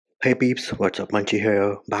Hey peeps, what's up? Munchie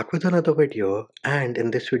here, back with another video, and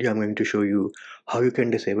in this video I'm going to show you how you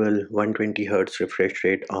can disable 120Hz refresh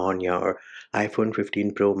rate on your iPhone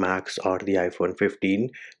 15 Pro Max or the iPhone 15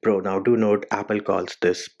 Pro. Now do note, Apple calls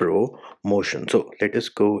this ProMotion. So let us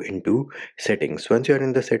go into settings. Once you're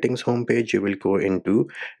in the settings homepage, you will go into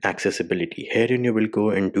accessibility. Herein you will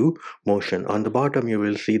go into motion. On the bottom you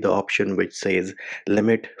will see the option which says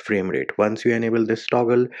limit frame rate. Once you enable this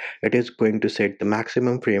toggle, it is going to set the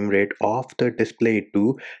maximum frame rate of the display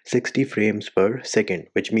to 60 frames per second,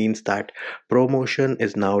 which means that ProMotion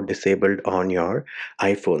is now disabled on your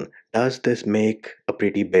iPhone. Does this make a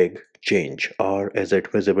pretty big change, or is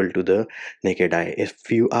it visible to the naked eye? If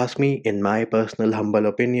you ask me, in my personal humble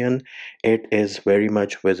opinion, it is very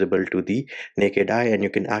much visible to the naked eye, and you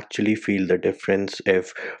can actually feel the difference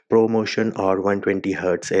if ProMotion or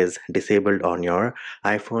 120Hz is disabled on your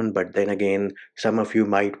iPhone. But then again, some of you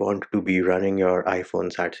might want to be running your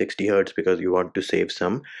iPhones at 60Hz because you want to save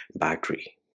some battery.